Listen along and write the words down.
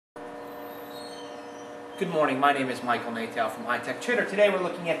Good morning, my name is Michael Natal from High Tech Trader. Today we're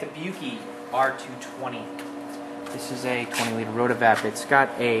looking at the Büchi R-220. This is a 20-liter Rotovap. It's got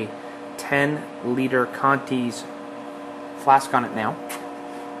a 10-liter Conti's flask on it now.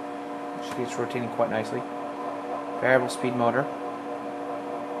 It's rotating quite nicely. Variable speed motor.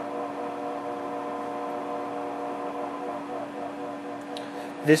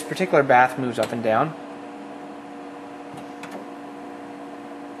 This particular bath moves up and down.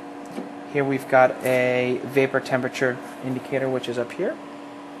 Here we've got a vapor temperature indicator, which is up here.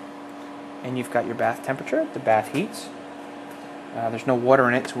 And you've got your bath temperature. The bath heats. There's no water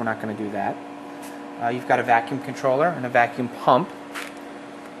in it, so we're not going to do that. You've got a vacuum controller and a vacuum pump.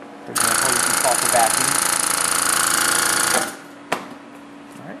 For example, you can call for vacuum.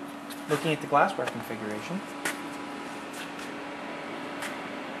 Alright. Looking at the glassware configuration.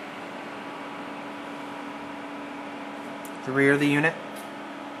 The rear of the unit.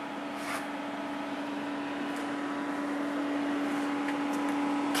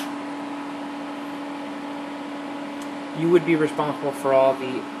 You would be responsible for all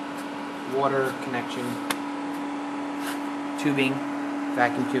the water connection, tubing,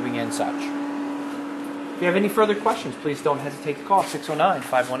 vacuum tubing, and such. If you have any further questions, please don't hesitate to call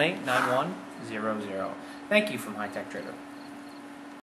 609-518-9100. Thank you from High Tech Trader.